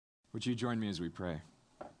Would you join me as we pray?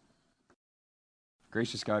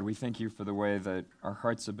 Gracious God, we thank you for the way that our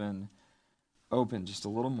hearts have been opened just a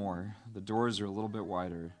little more. The doors are a little bit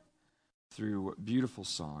wider through beautiful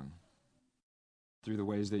song, through the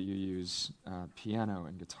ways that you use piano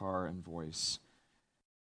and guitar and voice,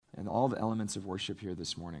 and all the elements of worship here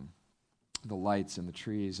this morning, the lights and the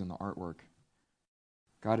trees and the artwork.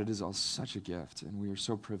 God, it is all such a gift, and we are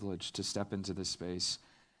so privileged to step into this space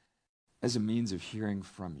as a means of hearing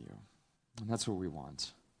from you. And that's what we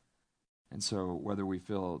want. And so whether we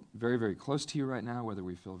feel very, very close to you right now, whether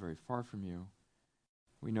we feel very far from you,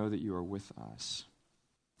 we know that you are with us.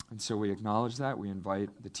 And so we acknowledge that. We invite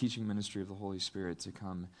the teaching ministry of the Holy Spirit to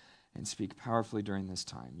come and speak powerfully during this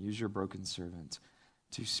time. Use your broken servant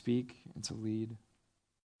to speak and to lead,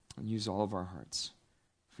 and use all of our hearts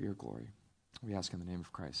for your glory. We ask in the name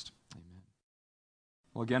of Christ. Amen.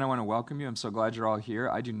 Well, again, I want to welcome you. I'm so glad you're all here.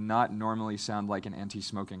 I do not normally sound like an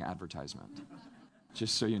anti-smoking advertisement,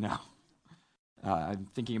 just so you know. I'm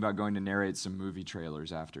thinking about going to narrate some movie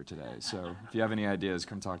trailers after today, so if you have any ideas,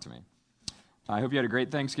 come talk to me. I hope you had a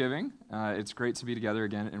great Thanksgiving. It's great to be together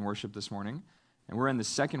again in worship this morning. And we're in the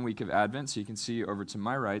second week of Advent, so you can see over to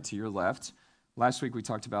my right, to your left. Last week we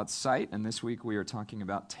talked about sight, and this week we are talking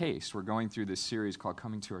about taste. We're going through this series called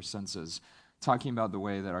Coming to Our Senses, talking about the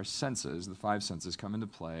way that our senses, the five senses, come into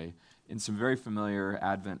play in some very familiar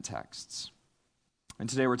Advent texts. And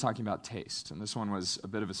today we're talking about taste, and this one was a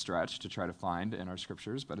bit of a stretch to try to find in our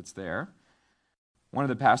scriptures, but it's there. One of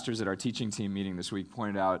the pastors at our teaching team meeting this week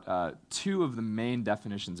pointed out two of the main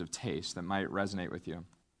definitions of taste that might resonate with you.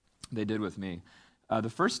 They did with me. The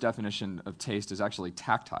first definition of taste is actually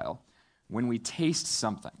tactile. When we taste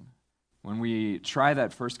something, when we try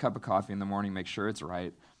that first cup of coffee in the morning, make sure it's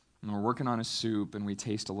right, and we're working on a soup and we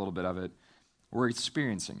taste a little bit of it, we're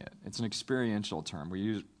experiencing it. It's an experiential term.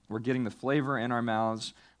 We're getting the flavor in our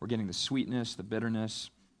mouths, we're getting the sweetness, the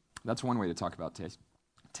bitterness. That's one way to talk about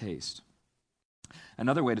taste.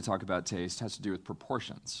 Another way to talk about taste has to do with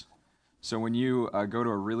proportions. So when you go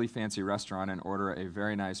to a really fancy restaurant and order a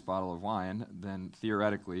very nice bottle of wine, then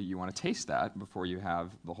theoretically you want to taste that before you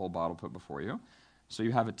have the whole bottle put before you. So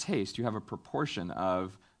you have a taste, you have a proportion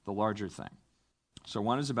of the larger thing. So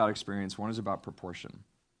one is about experience, one is about proportion.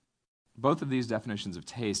 Both of these definitions of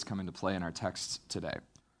taste come into play in our texts today.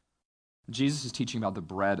 Jesus is teaching about the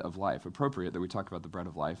bread of life. Appropriate that we talk about the bread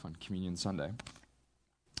of life on Communion Sunday.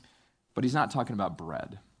 But he's not talking about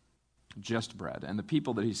bread, just bread. And the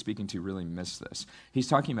people that he's speaking to really miss this. He's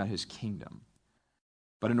talking about his kingdom.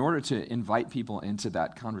 But in order to invite people into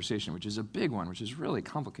that conversation, which is a big one, which is really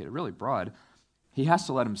complicated, really broad, he has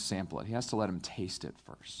to let them sample it. He has to let them taste it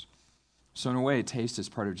first. So in a way, taste is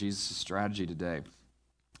part of Jesus' strategy today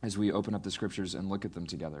as we open up the scriptures and look at them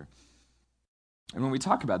together. And when we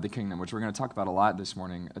talk about the kingdom, which we're going to talk about a lot this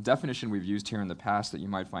morning, a definition we've used here in the past that you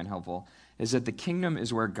might find helpful is that the kingdom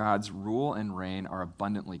is where God's rule and reign are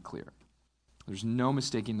abundantly clear. There's no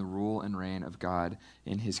mistaking the rule and reign of God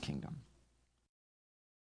in his kingdom.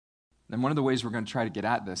 And one of the ways we're going to try to get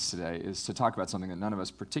at this today is to talk about something that none of us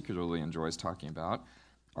particularly enjoys talking about,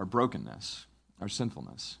 our brokenness, our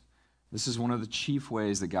sinfulness. This is one of the chief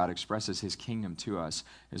ways that God expresses his kingdom to us,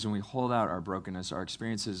 is when we hold out our brokenness, our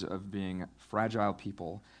experiences of being fragile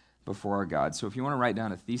people before our God. So if you want to write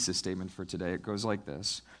down a thesis statement for today, it goes like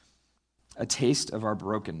this. A taste of our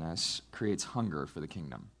brokenness creates hunger for the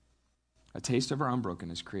kingdom. A taste of our own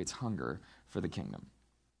brokenness creates hunger for the kingdom.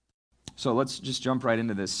 So let's just jump right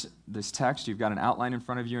into this text. You've got an outline in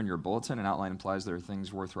front of you in your bulletin. An outline implies there are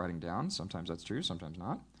things worth writing down. Sometimes that's true, sometimes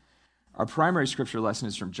not. Our primary scripture lesson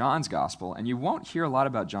is from John's Gospel, and you won't hear a lot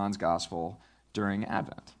about John's Gospel during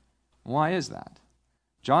Advent. Why is that?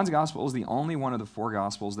 John's Gospel is the only one of the four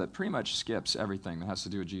Gospels that pretty much skips everything that has to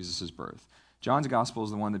do with Jesus' birth. John's Gospel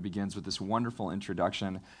is the one that begins with this wonderful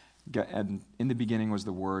introduction. And in the beginning was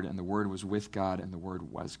the Word, and the Word was with God, and the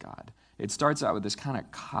Word was God. It starts out with this kind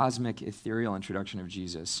of cosmic, ethereal introduction of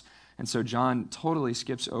Jesus. And so John totally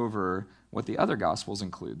skips over what the other Gospels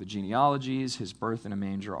include, the genealogies, his birth in a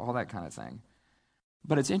manger, all that kind of thing.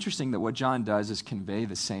 But it's interesting that what John does is convey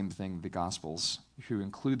the same thing the Gospels, who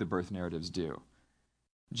include the birth narratives, do.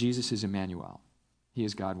 Jesus is Emmanuel. He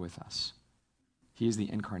is God with us. He is the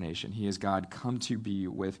incarnation. He is God come to be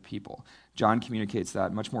with people. John communicates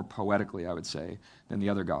that much more poetically, I would say, than the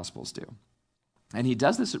other Gospels do. And he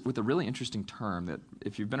does this with a really interesting term that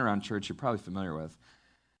if you've been around church, you're probably familiar with.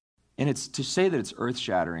 And it's to say that it's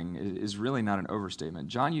earth-shattering is really not an overstatement.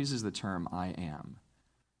 John uses the term I am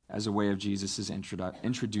as a way of Jesus'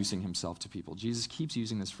 introducing himself to people. Jesus keeps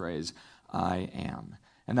using this phrase, I am.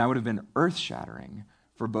 And that would have been earth-shattering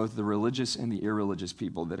for both the religious and the irreligious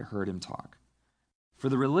people that heard him talk. For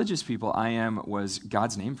the religious people, I am was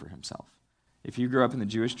God's name for himself. If you grew up in the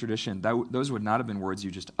Jewish tradition, those would not have been words you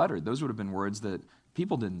just uttered. Those would have been words that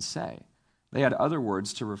people didn't say. They had other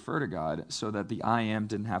words to refer to God so that the I am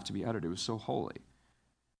didn't have to be uttered. It was so holy.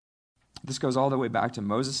 This goes all the way back to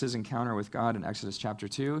Moses' encounter with God in Exodus chapter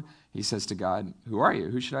 2. He says to God, "Who are you?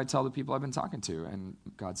 Who should I tell the people I've been talking to?" And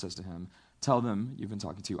God says to him, "Tell them you've been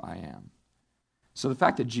talking to I am." So the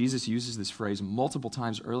fact that Jesus uses this phrase multiple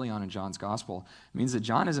times early on in John's gospel means that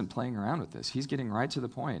John isn't playing around with this. He's getting right to the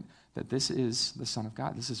point that this is the Son of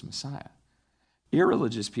God. This is Messiah.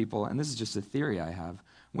 Irreligious people, and this is just a theory I have,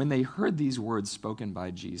 when they heard these words spoken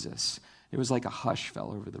by Jesus, it was like a hush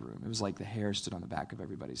fell over the room. It was like the hair stood on the back of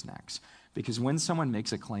everybody's necks. Because when someone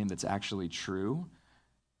makes a claim that's actually true,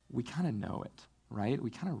 we kind of know it, right? We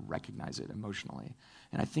kind of recognize it emotionally.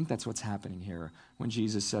 And I think that's what's happening here when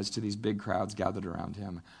Jesus says to these big crowds gathered around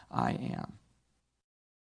him, I am.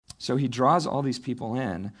 So he draws all these people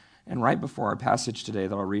in, and right before our passage today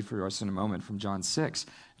that I'll read for us in a moment from John 6,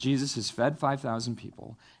 Jesus has fed 5,000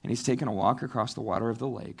 people, and he's taken a walk across the water of the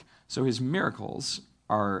lake. So his miracles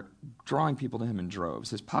are drawing people to him in droves.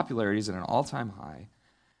 His popularity is at an all-time high.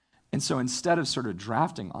 And so instead of sort of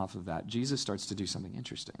drafting off of that, Jesus starts to do something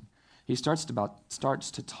interesting. He starts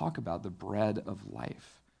to talk about the bread of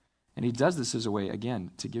life. And he does this as a way,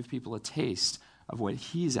 again, to give people a taste of what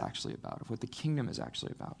he's actually about, of what the kingdom is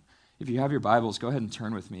actually about. If you have your Bibles, go ahead and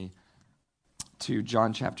turn with me to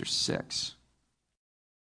John chapter 6.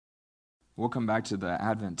 We'll come back to the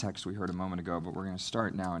Advent text we heard a moment ago, but we're going to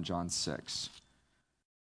start now in John 6.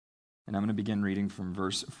 And I'm going to begin reading from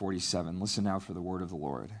verse 47. Listen now for the word of the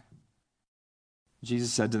Lord.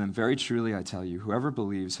 Jesus said to them, "Very truly I tell you, whoever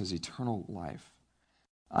believes has eternal life.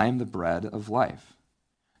 I am the bread of life.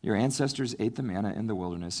 Your ancestors ate the manna in the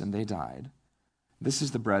wilderness, and they died. This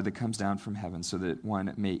is the bread that comes down from heaven, so that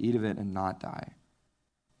one may eat of it and not die.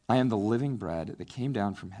 I am the living bread that came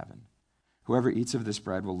down from heaven. Whoever eats of this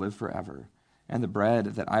bread will live forever, and the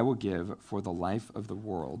bread that I will give for the life of the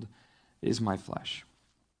world is my flesh."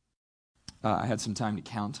 I had some time to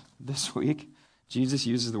count this week. Jesus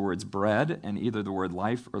uses the words bread and either the word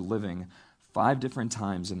life or living 5 different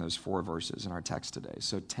times in those 4 verses in our text today.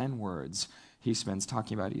 So 10 words he spends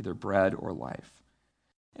talking about either bread or life.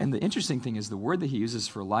 And the interesting thing is the word that he uses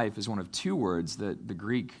for life is one of 2 words that the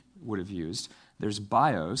Greek would have used. There's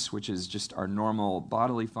bios, which is just our normal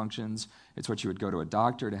bodily functions. It's what you would go to a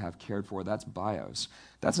doctor to have cared for. That's bios.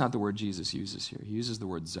 That's not the word Jesus uses here. He uses the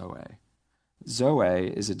word zoe. Zoe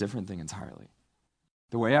is a different thing entirely.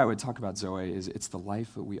 The way I would talk about Zoe is it's the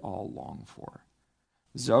life that we all long for.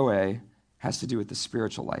 Zoe has to do with the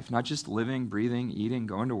spiritual life, not just living, breathing, eating,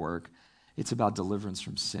 going to work. It's about deliverance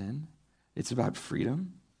from sin. It's about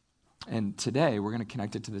freedom. And today we're going to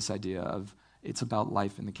connect it to this idea of it's about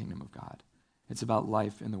life in the kingdom of God. It's about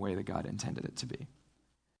life in the way that God intended it to be.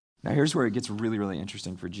 Now here's where it gets really, really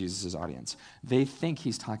interesting for Jesus' audience. They think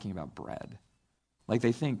he's talking about bread. Like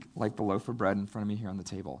they think, like the loaf of bread in front of me here on the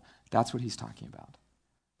table, that's what he's talking about.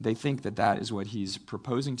 They think that that is what he's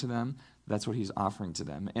proposing to them. That's what he's offering to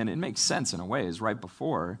them. And it makes sense in a way, is right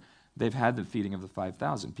before they've had the feeding of the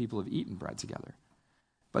 5,000. People have eaten bread together.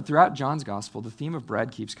 But throughout John's gospel, the theme of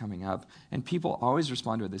bread keeps coming up, and people always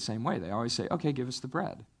respond to it the same way. They always say, okay, give us the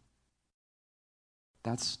bread.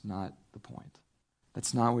 That's not the point.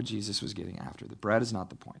 That's not what Jesus was getting after. The bread is not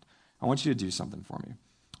the point. I want you to do something for me.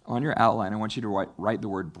 On your outline, I want you to write the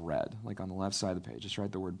word bread, like on the left side of the page. Just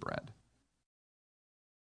write the word bread.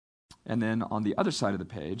 And then on the other side of the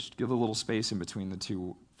page, give a little space in between the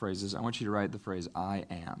 2 phrases. I want you to write the phrase, I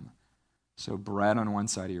am. So bread on one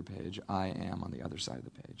side of your page, I am on the other side of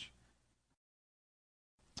the page.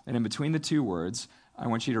 And in between the 2 words, I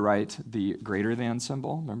want you to write the greater than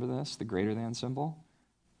symbol. Remember this? The greater than symbol,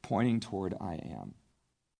 pointing toward I am.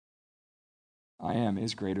 I am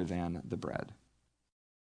is greater than the bread.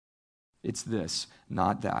 It's this,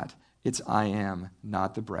 not that. It's I am,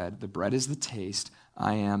 not the bread. The bread is the taste.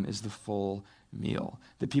 I am is the full meal.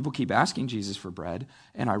 The people keep asking Jesus for bread,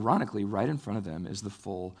 and ironically, right in front of them is the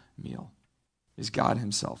full meal, is God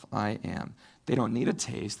himself. I am. They don't need a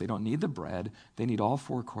taste. They don't need the bread. They need all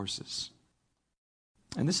 4 courses.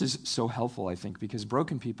 And this is so helpful, I think, because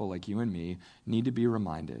broken people like you and me need to be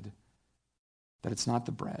reminded that it's not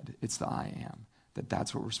the bread, it's the I am,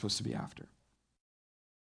 that's what we're supposed to be after.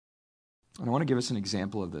 And I want to give us an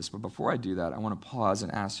example of this, but before I do that, I want to pause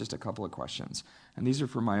and ask just a couple of questions. And these are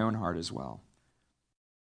for my own heart as well.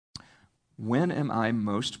 When am I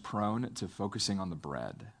most prone to focusing on the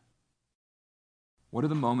bread? What are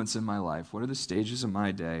the moments in my life, what are the stages of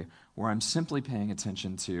my day where I'm simply paying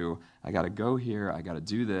attention to, I got to go here, I got to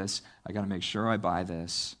do this, I got to make sure I buy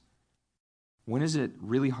this, When is it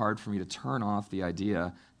really hard for me to turn off the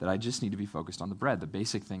idea that I just need to be focused on the bread, the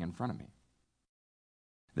basic thing in front of me?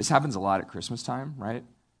 This happens a lot at Christmas time, right?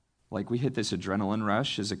 Like we hit this adrenaline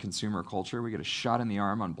rush as a consumer culture. We get a shot in the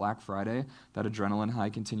arm on Black Friday. That adrenaline high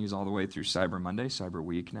continues all the way through Cyber Monday, Cyber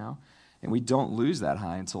Week now. And we don't lose that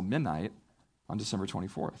high until midnight on December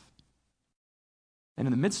 24th. And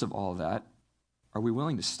in the midst of all of that, are we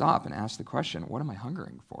willing to stop and ask the question, what am I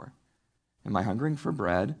hungering for? Am I hungering for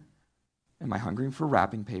bread? Am I hungering for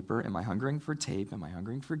wrapping paper? Am I hungering for tape? Am I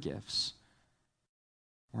hungering for gifts?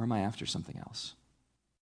 Or am I after something else?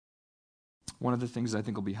 One of the things I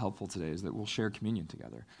think will be helpful today is that we'll share communion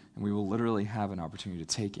together, and we will literally have an opportunity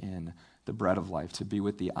to take in the bread of life, to be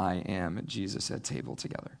with the I am Jesus at table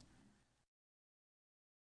together.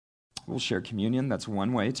 We'll share communion. That's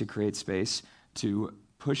one way to create space to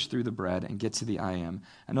push through the bread and get to the I am.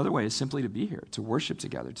 Another way is simply to be here, to worship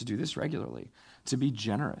together, to do this regularly, to be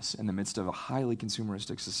generous in the midst of a highly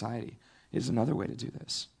consumeristic society is another way to do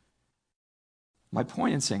this. My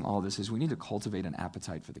point in saying all this is we need to cultivate an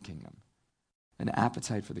appetite for the kingdom. An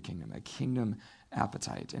appetite for the kingdom, a kingdom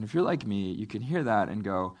appetite. And if you're like me, you can hear that and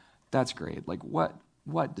go, that's great. Like, what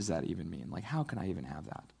does that even mean? Like, how can I even have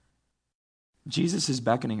that? Jesus is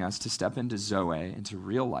beckoning us to step into Zoe, into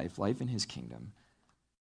real life, life in his kingdom.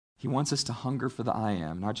 He wants us to hunger for the I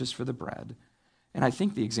am, not just for the bread. And I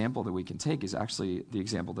think the example that we can take is actually the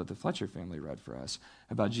example that the Fletcher family read for us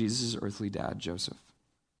about Jesus' earthly dad, Joseph.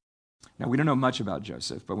 Now, we don't know much about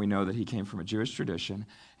Joseph, but we know that he came from a Jewish tradition,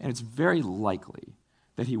 and it's very likely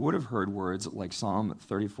that he would have heard words like Psalm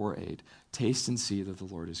 34:8, taste and see that the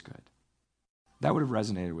Lord is good. That would have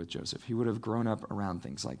resonated with Joseph. He would have grown up around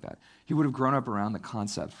things like that. He would have grown up around the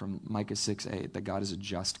concept from Micah 6:8 that God is a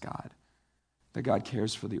just God, that God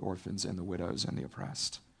cares for the orphans and the widows and the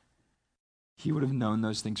oppressed. He would have known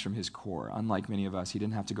those things from his core. Unlike many of us, he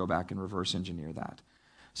didn't have to go back and reverse engineer that.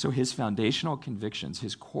 So his foundational convictions,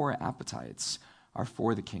 his core appetites are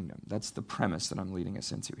for the kingdom. That's the premise that I'm leading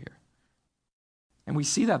us into here. And we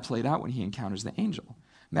see that played out when he encounters the angel.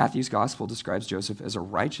 Matthew's gospel describes Joseph as a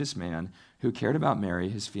righteous man who cared about Mary,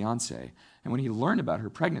 his fiancée. And when he learned about her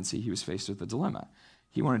pregnancy, he was faced with a dilemma.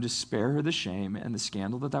 He wanted to spare her the shame and the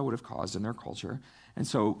scandal that would have caused in their culture. And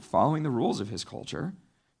so, following the rules of his culture,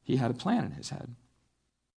 he had a plan in his head.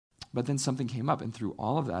 But then something came up and threw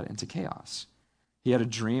all of that into chaos. He had a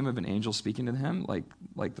dream of an angel speaking to him,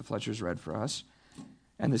 like the Fletchers read for us.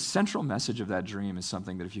 And the central message of that dream is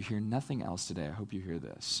something that if you hear nothing else today, I hope you hear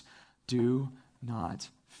this. Do not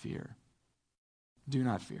fear. Do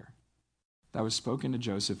not fear. That was spoken to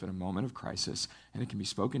Joseph in a moment of crisis, and it can be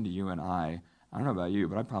spoken to you and I don't know about you,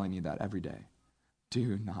 but I probably need that every day.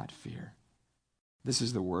 Do not fear. This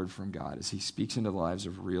is the word from God as he speaks into the lives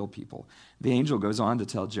of real people. The angel goes on to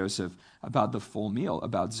tell Joseph about the full meal,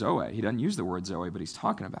 about Zoe. He doesn't use the word Zoe, but he's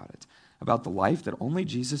talking about it, about the life that only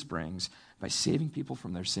Jesus brings by saving people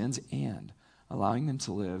from their sins and allowing them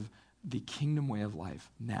to live the kingdom way of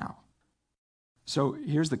life now. So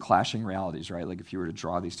here's the clashing realities, right? Like if you were to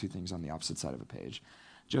draw these two things on the opposite side of a page.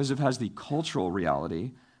 Joseph has the cultural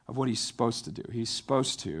reality of what he's supposed to do. He's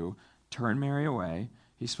supposed to turn Mary away.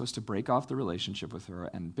 He's supposed to break off the relationship with her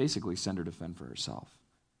and basically send her to fend for herself.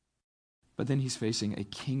 But then he's facing a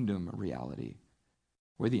kingdom reality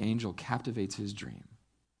where the angel captivates his dream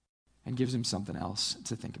and gives him something else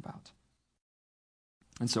to think about.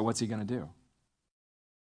 And so what's he going to do?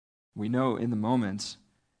 We know in the moment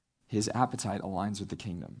his appetite aligns with the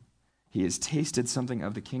kingdom. He has tasted something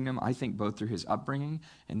of the kingdom, I think both through his upbringing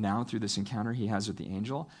and now through this encounter he has with the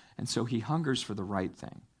angel. And so he hungers for the right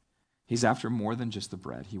thing. He's after more than just the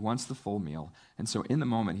bread. He wants the full meal. And so in the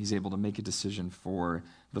moment, he's able to make a decision for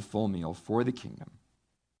the full meal, for the kingdom.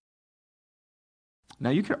 Now,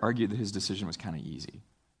 you could argue that his decision was kind of easy.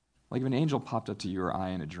 Like if an angel popped up to you or I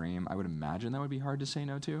in a dream, I would imagine that would be hard to say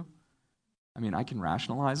no to. I mean, I can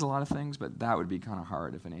rationalize a lot of things, but that would be kind of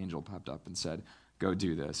hard if an angel popped up and said, go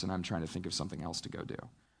do this, and I'm trying to think of something else to go do.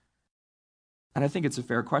 And I think it's a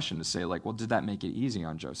fair question to say, like, well, did that make it easy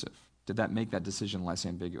on Joseph? Did that make that decision less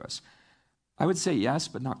ambiguous? I would say yes,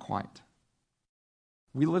 but not quite.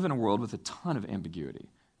 We live in a world with a ton of ambiguity,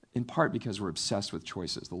 in part because we're obsessed with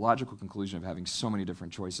choices. The logical conclusion of having so many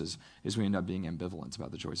different choices is we end up being ambivalent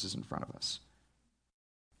about the choices in front of us.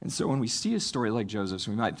 And so when we see a story like Joseph's,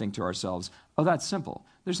 we might think to ourselves, oh, that's simple.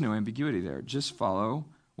 There's no ambiguity there. Just follow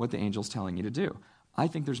what the angel's telling you to do. I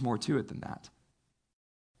think there's more to it than that.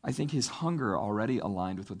 I think his hunger already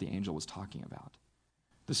aligned with what the angel was talking about.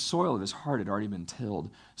 The soil of his heart had already been tilled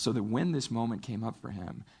so that when this moment came up for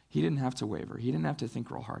him, he didn't have to waver. He didn't have to think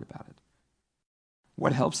real hard about it.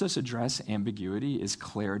 What helps us address ambiguity is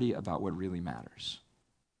clarity about what really matters.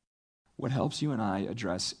 What helps you and I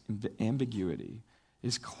address ambiguity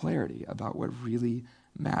is clarity about what really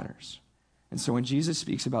matters. And so when Jesus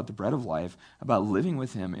speaks about the bread of life, about living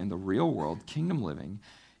with him in the real world, kingdom living,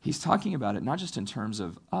 he's talking about it not just in terms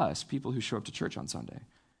of us, people who show up to church on Sunday,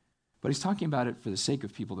 but he's talking about it for the sake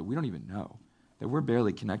of people that we don't even know, that we're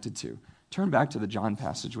barely connected to. Turn back to the John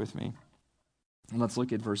passage with me, and let's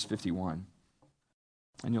look at verse 51,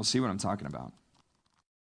 and you'll see what I'm talking about.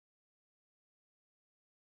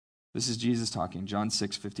 This is Jesus talking, John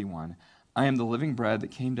 6:51. I am the living bread that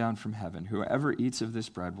came down from heaven. Whoever eats of this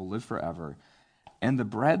bread will live forever. And the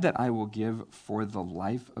bread that I will give for the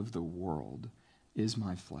life of the world is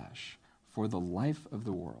my flesh. For the life of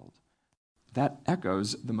the world. That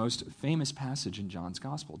echoes the most famous passage in John's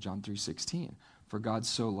gospel, John 3:16. For God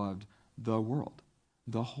so loved the world,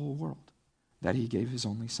 the whole world, that he gave his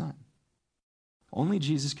only son. Only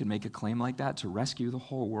Jesus could make a claim like that, to rescue the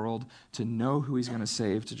whole world, to know who he's going to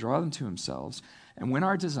save, to draw them to himself. And when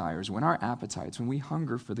our desires, when our appetites, when we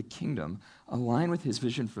hunger for the kingdom align with his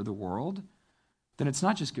vision for the world, then it's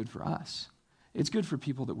not just good for us. It's good for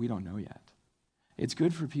people that we don't know yet. It's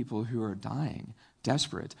good for people who are dying,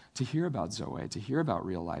 desperate to hear about Zoe, to hear about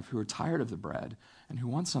real life, who are tired of the bread and who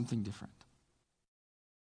want something different.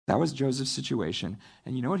 That was Joseph's situation.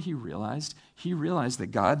 And you know what he realized? He realized that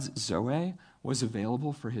God's Zoe was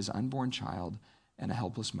available for his unborn child and a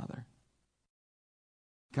helpless mother.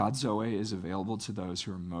 God's Zoe is available to those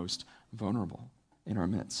who are most vulnerable in our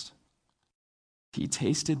midst. He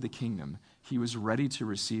tasted the kingdom. He was ready to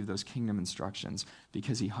receive those kingdom instructions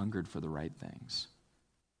because he hungered for the right things.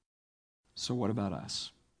 So what about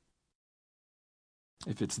us?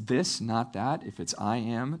 If it's this, not that, if it's I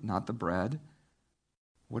am, not the bread,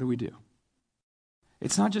 what do we do?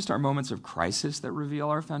 It's not just our moments of crisis that reveal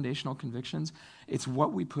our foundational convictions. It's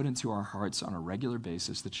what we put into our hearts on a regular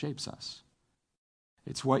basis that shapes us.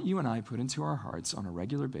 It's what you and I put into our hearts on a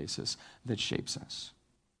regular basis that shapes us.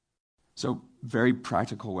 So, very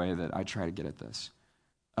practical way that I try to get at this.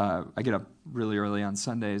 I get up really early on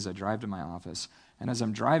Sundays, I drive to my office, and as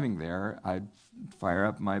I'm driving there, I fire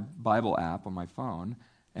up my Bible app on my phone,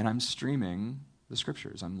 and I'm streaming the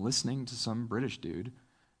scriptures. I'm listening to some British dude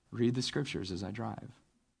read the scriptures as I drive.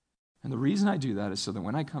 And the reason I do that is so that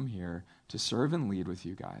when I come here to serve and lead with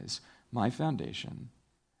you guys, my foundation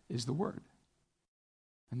is the Word.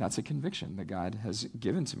 And that's a conviction that God has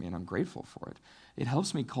given to me, and I'm grateful for it. It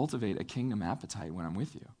helps me cultivate a kingdom appetite when I'm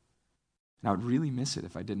with you. And I would really miss it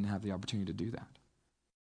if I didn't have the opportunity to do that.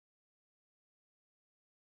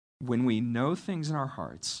 When we know things in our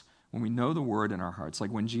hearts, when we know the word in our hearts,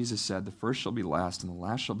 like when Jesus said, the first shall be last and the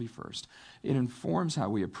last shall be first, it informs how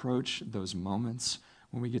we approach those moments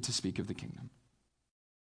when we get to speak of the kingdom.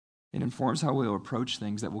 It informs how we'll approach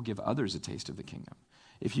things that will give others a taste of the kingdom.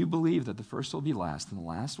 If you believe that the first will be last and the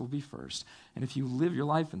last will be first, and if you live your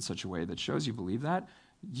life in such a way that shows you believe that,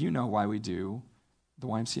 you know why we do the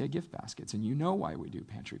YMCA gift baskets, and you know why we do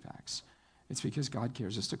pantry packs. It's because God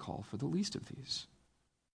cares us to call for the least of these.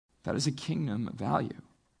 That is a kingdom value.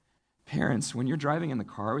 Parents, when you're driving in the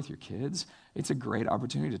car with your kids, it's a great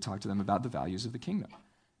opportunity to talk to them about the values of the kingdom.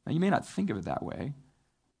 Now, you may not think of it that way,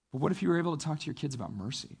 but what if you were able to talk to your kids about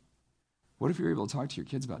mercy? What if you were able to talk to your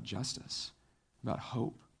kids about justice, about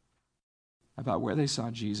hope, about where they saw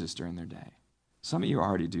Jesus during their day? Some of you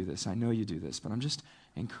already do this. I know you do this, but I'm just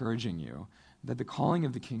encouraging you that the calling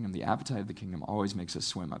of the kingdom, the appetite of the kingdom, always makes us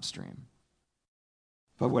swim upstream.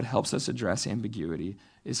 But what helps us address ambiguity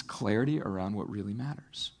is clarity around what really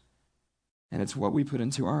matters. And it's what we put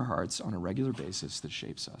into our hearts on a regular basis that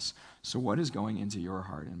shapes us. So what is going into your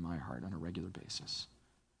heart and my heart on a regular basis?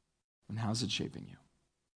 And how's it shaping you?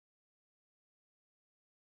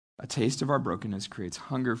 A taste of our brokenness creates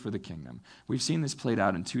hunger for the kingdom. We've seen this played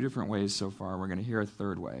out in two different ways so far. We're going to hear a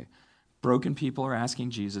third way. Broken people are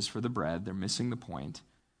asking Jesus for the bread. They're missing the point.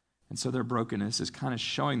 And so their brokenness is kind of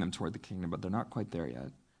showing them toward the kingdom, but they're not quite there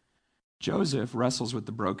yet. Joseph wrestles with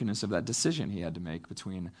the brokenness of that decision he had to make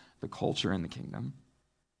between the culture and the kingdom.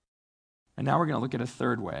 And now we're going to look at a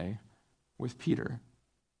third way with Peter,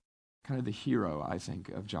 kind of the hero, I think,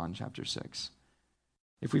 of John chapter 6.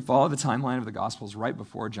 If we follow the timeline of the Gospels, right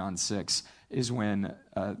before John 6 is when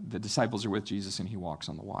the disciples are with Jesus and he walks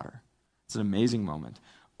on the water. It's an amazing moment.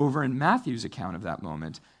 Over in Matthew's account of that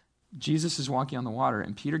moment, Jesus is walking on the water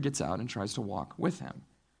and Peter gets out and tries to walk with him.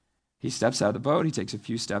 He steps out of the boat, he takes a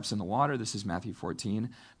few steps in the water. This is Matthew 14.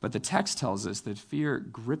 But the text tells us that fear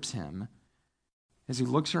grips him as he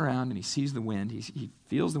looks around and he sees the wind. He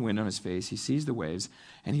feels the wind on his face, he sees the waves,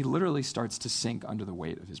 and he literally starts to sink under the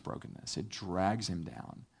weight of his brokenness. It drags him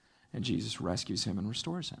down, and Jesus rescues him and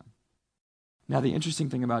restores him. Now, the interesting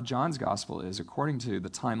thing about John's gospel is, according to the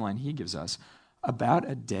timeline he gives us, about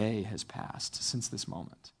a day has passed since this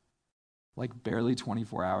moment. Like barely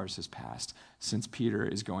 24 hours has passed since Peter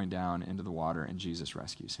is going down into the water and Jesus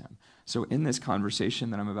rescues him. So in this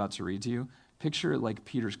conversation that I'm about to read to you, picture it like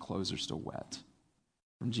Peter's clothes are still wet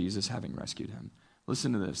from Jesus having rescued him.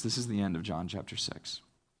 Listen to this. This is the end of John chapter 6.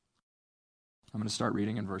 I'm going to start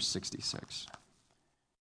reading in verse 66.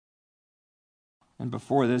 And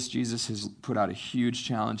before this, Jesus has put out a huge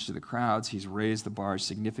challenge to the crowds. He's raised the bar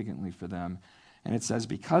significantly for them. And it says,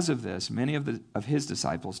 because of this, many of his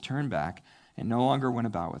disciples turned back and no longer went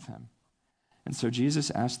about with him. And so Jesus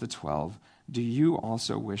asked the 12, do you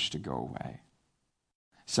also wish to go away?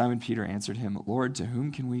 Simon Peter answered him, Lord, to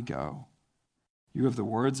whom can we go? You have the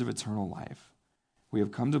words of eternal life. We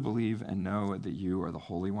have come to believe and know that you are the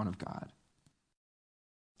Holy One of God.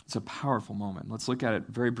 It's a powerful moment. Let's look at it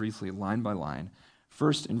very briefly, line by line.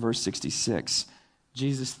 First, in verse 66,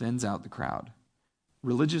 Jesus thins out the crowd.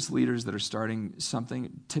 Religious leaders that are starting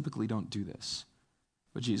something typically don't do this.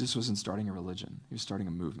 But Jesus wasn't starting a religion. He was starting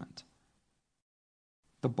a movement.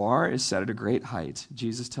 The bar is set at a great height.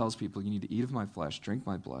 Jesus tells people, you need to eat of my flesh, drink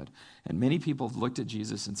my blood. And many people have looked at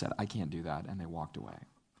Jesus and said, I can't do that, and they walked away.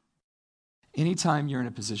 Anytime you're in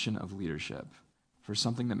a position of leadership for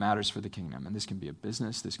something that matters for the kingdom, and this can be a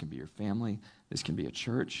business, this can be your family, this can be a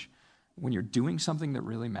church, when you're doing something that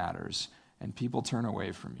really matters and people turn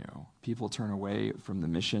away from you, people turn away from the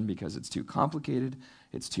mission because it's too complicated,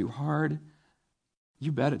 it's too hard,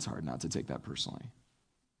 you bet it's hard not to take that personally.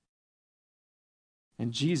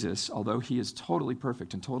 And Jesus, although he is totally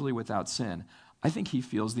perfect and totally without sin, I think he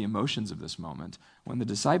feels the emotions of this moment when the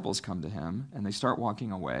disciples come to him and they start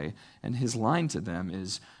walking away, and his line to them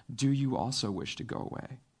is, do you also wish to go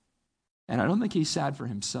away? And I don't think he's sad for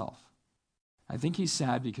himself. I think he's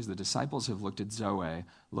sad because the disciples have looked at Zoe,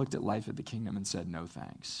 looked at life at the kingdom, and said, no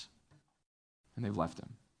thanks. And they've left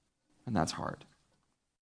him. And that's hard.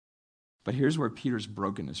 But here's where Peter's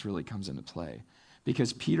brokenness really comes into play.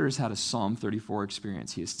 Because Peter has had a Psalm 34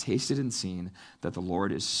 experience. He has tasted and seen that the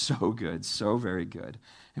Lord is so good, so very good.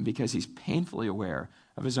 And because he's painfully aware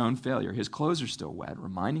of his own failure, his clothes are still wet,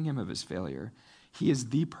 reminding him of his failure, he is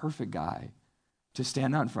the perfect guy to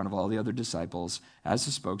stand out in front of all the other disciples as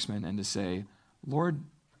the spokesman and to say, Lord,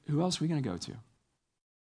 who else are we going to go to?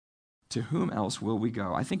 To whom else will we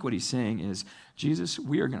go? I think what he's saying is, Jesus,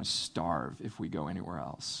 we are going to starve if we go anywhere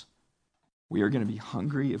else. We are going to be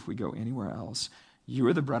hungry if we go anywhere else. You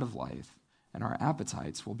are the bread of life, and our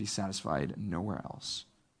appetites will be satisfied nowhere else.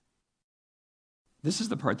 This is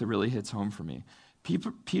the part that really hits home for me.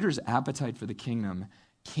 Peter's appetite for the kingdom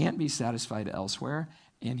can't be satisfied elsewhere,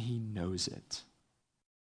 and he knows it.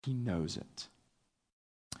 He knows it.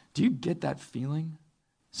 Do you get that feeling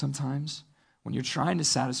sometimes? When you're trying to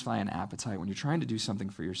satisfy an appetite, when you're trying to do something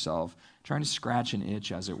for yourself, trying to scratch an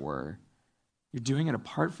itch, as it were, you're doing it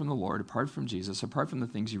apart from the Lord, apart from Jesus, apart from the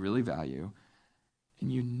things you really value,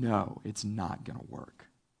 and you know it's not going to work.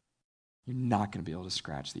 You're not going to be able to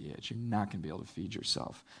scratch the itch. You're not going to be able to feed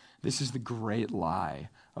yourself. This is the great lie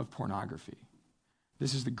of pornography.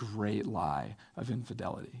 This is the great lie of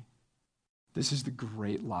infidelity. This is the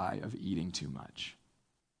great lie of eating too much.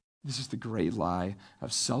 This is the great lie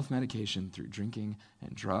of self-medication through drinking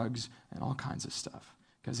and drugs and all kinds of stuff,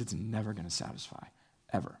 because it's never going to satisfy,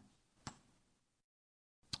 ever.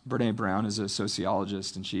 Brene Brown is a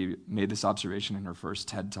sociologist, and she made this observation in her first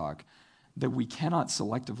TED Talk, that we cannot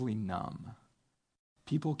selectively numb.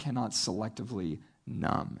 People cannot selectively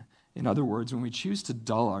numb. In other words, when we choose to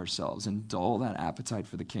dull ourselves and dull that appetite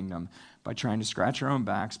for the kingdom by trying to scratch our own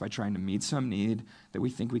backs, by trying to meet some need that we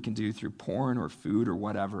think we can do through porn or food or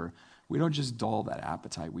whatever, we don't just dull that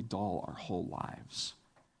appetite, we dull our whole lives.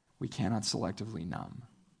 We cannot selectively numb.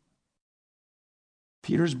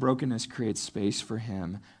 Peter's brokenness creates space for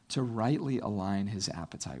him to rightly align his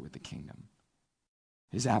appetite with the kingdom.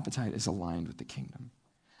 His appetite is aligned with the kingdom.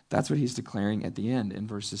 That's what he's declaring at the end in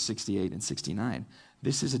verses 68 and 69.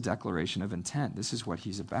 This is a declaration of intent. This is what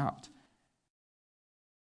he's about.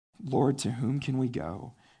 Lord, to whom can we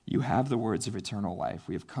go? You have the words of eternal life.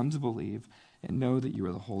 We have come to believe and know that you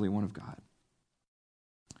are the Holy One of God.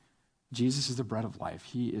 Jesus is the bread of life.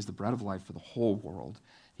 He is the bread of life for the whole world.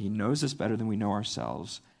 He knows us better than we know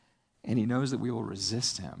ourselves, and he knows that we will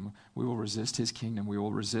resist him. We will resist his kingdom. We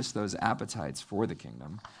will resist those appetites for the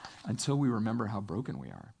kingdom until we remember how broken we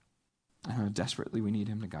are and how desperately we need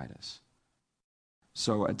him to guide us.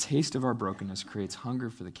 So a taste of our brokenness creates hunger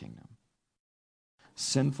for the kingdom.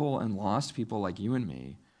 Sinful and lost people like you and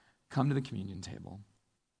me come to the communion table,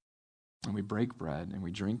 and we break bread and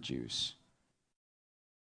we drink juice.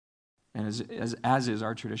 And as is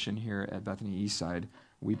our tradition here at Bethany Eastside,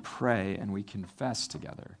 we pray and we confess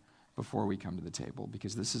together before we come to the table,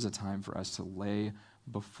 because this is a time for us to lay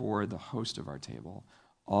before the host of our table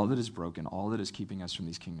all that is broken, all that is keeping us from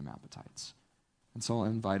these kingdom appetites. And so I'll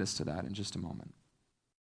invite us to that in just a moment.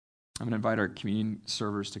 I'm going to invite our communion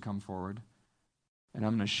servers to come forward, and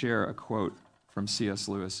I'm going to share a quote from C.S.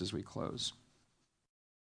 Lewis as we close.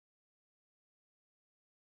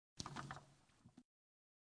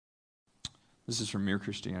 This is from Mere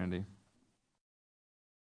Christianity.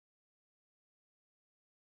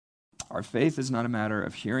 Our faith is not a matter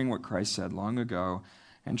of hearing what Christ said long ago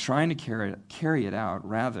and trying to carry it out.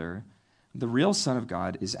 Rather, the real Son of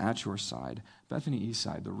God is at your side. Bethany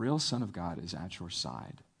Eastside, the real Son of God is at your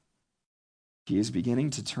side. He is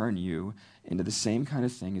beginning to turn you into the same kind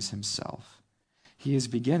of thing as himself. He is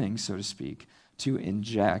beginning, so to speak, to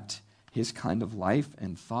inject his kind of life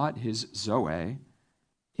and thought, his Zoe,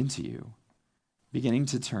 into you, beginning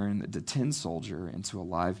to turn the tin soldier into a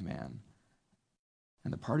live man.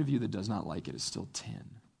 And the part of you that does not like it is still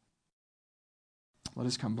tin. Let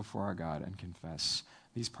us come before our God and confess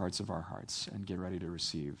these parts of our hearts and get ready to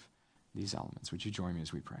receive these elements. Would you join me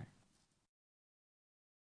as we pray?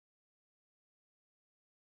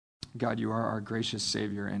 God, you are our gracious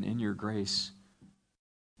Savior, and in your grace,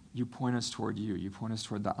 you point us toward you. You point us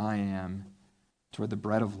toward the I am, toward the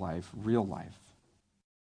bread of life, real life.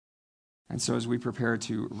 And so as we prepare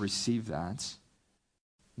to receive that,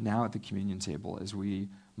 now at the communion table, as we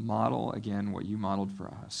model again what you modeled for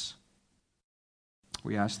us,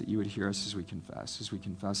 we ask that you would hear us as we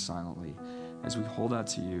confess silently, as we hold out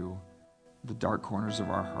to you the dark corners of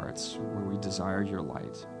our hearts where we desire your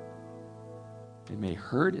light. It may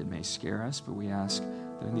hurt, it may scare us, but we ask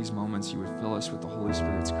that in these moments you would fill us with the Holy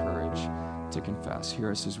Spirit's courage to confess. Hear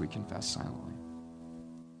us as we confess silently.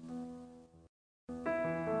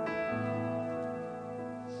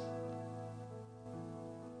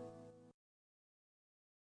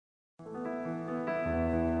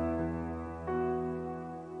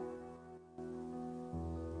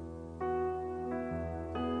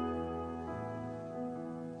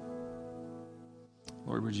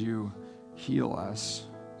 Lord, would you heal us,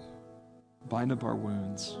 bind up our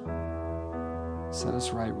wounds, set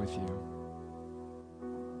us right with you.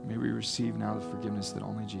 May we receive now the forgiveness that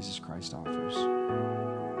only Jesus Christ offers.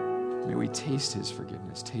 May we taste his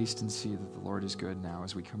forgiveness, taste and see that the Lord is good now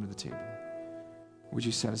as we come to the table. Would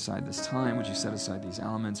you set aside this time? Would you set aside these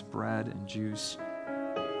elements, bread and juice?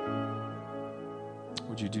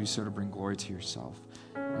 Would you do so to bring glory to yourself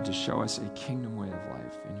and to show us a kingdom way of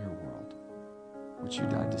life in your world, which you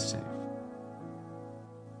died to save?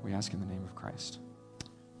 We ask in the name of Christ.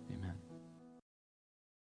 Amen.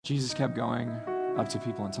 Jesus kept going up to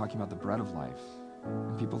people and talking about the bread of life.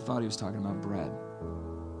 And people thought he was talking about bread.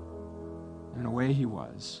 And in a way he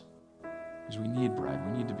was. Because we need bread.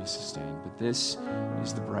 We need to be sustained. But this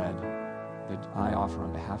is the bread that I offer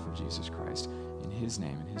on behalf of Jesus Christ in his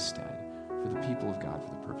name, in his stead, for the people of God, for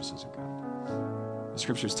the purposes of God. The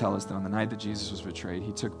scriptures tell us that on the night that Jesus was betrayed,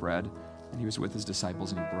 he took bread and he was with his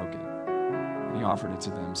disciples and he broke it. And he offered it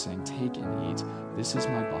to them, saying, "Take and eat. This is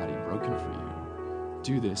my body broken for you.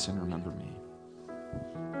 Do this and remember me."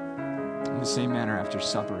 In the same manner, after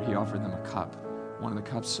supper, he offered them a cup, one of the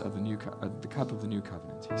cups of the cup of the new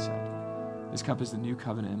covenant. He said, "This cup is the new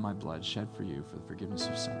covenant in my blood, shed for you for the forgiveness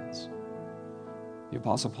of sins." The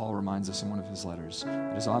Apostle Paul reminds us in one of his letters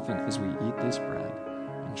that as often as we eat this bread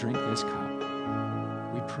and drink this cup,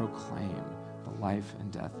 we proclaim the life and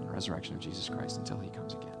death and resurrection of Jesus Christ until he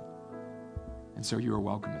comes again. And so you are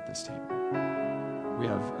welcome at this table. We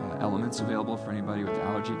have elements available for anybody with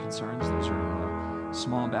allergy concerns. Those are in the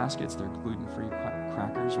small baskets. They're gluten-free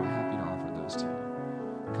crackers. We're happy to offer those to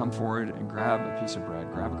you. Come forward and grab a piece of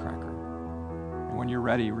bread, grab a cracker. And when you're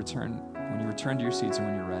ready, when you return to your seats and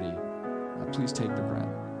when you're ready, please take the bread.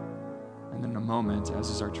 And then in a moment, as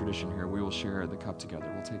is our tradition here, we will share the cup together.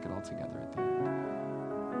 We'll take it all together at the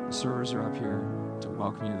end. The servers are up here to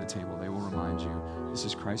welcome you to the table. They will remind you, this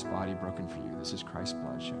is Christ's body broken for you. This is Christ's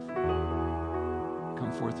blood shed for you.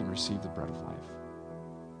 Come forth and receive the bread of life.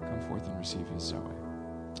 Come forth and receive his Zoe.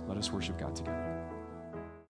 Let us worship God together.